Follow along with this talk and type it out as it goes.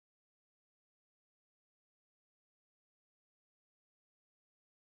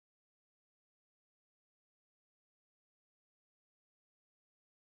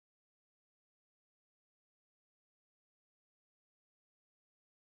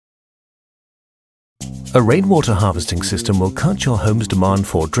A rainwater harvesting system will cut your home's demand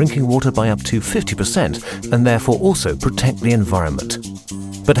for drinking water by up to 50% and therefore also protect the environment.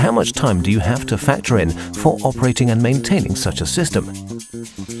 But how much time do you have to factor in for operating and maintaining such a system?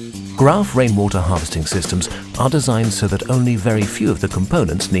 GRAF rainwater harvesting systems are designed so that only very few of the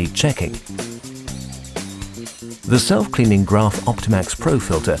components need checking. The self-cleaning GRAF Optimax Pro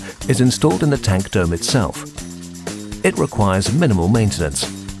filter is installed in the tank dome itself. It requires minimal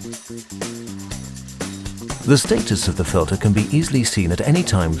maintenance. The status of the filter can be easily seen at any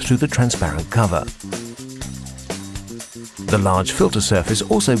time through the transparent cover. The large filter surface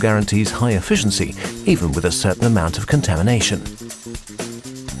also guarantees high efficiency, even with a certain amount of contamination.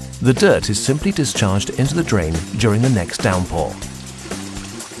 The dirt is simply discharged into the drain during the next downpour.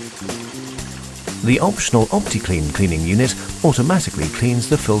 The optional OptiClean cleaning unit automatically cleans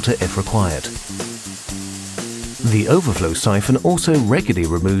the filter if required. The overflow siphon also regularly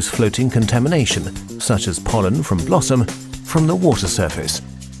removes floating contamination, such as pollen from blossom, from the water surface.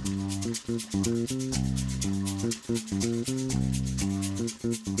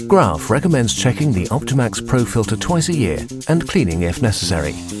 GRAF recommends checking the Optimax Pro filter twice a year and cleaning if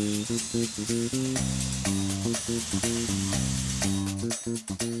necessary.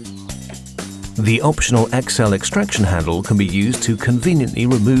 The optional XL extraction handle can be used to conveniently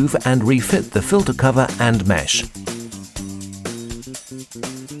remove and refit the filter cover and mesh.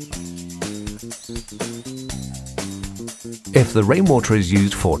 If the rainwater is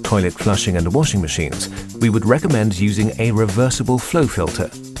used for toilet flushing and washing machines, we would recommend using a reversible flow filter.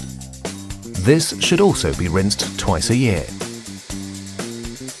 This should also be rinsed twice a year.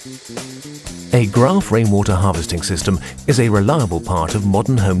 A GRAF rainwater harvesting system is a reliable part of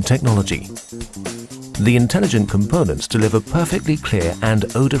modern home technology. The intelligent components deliver perfectly clear and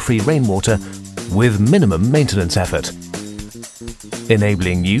odor-free rainwater with minimum maintenance effort,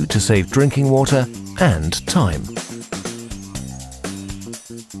 enabling you to save drinking water and time.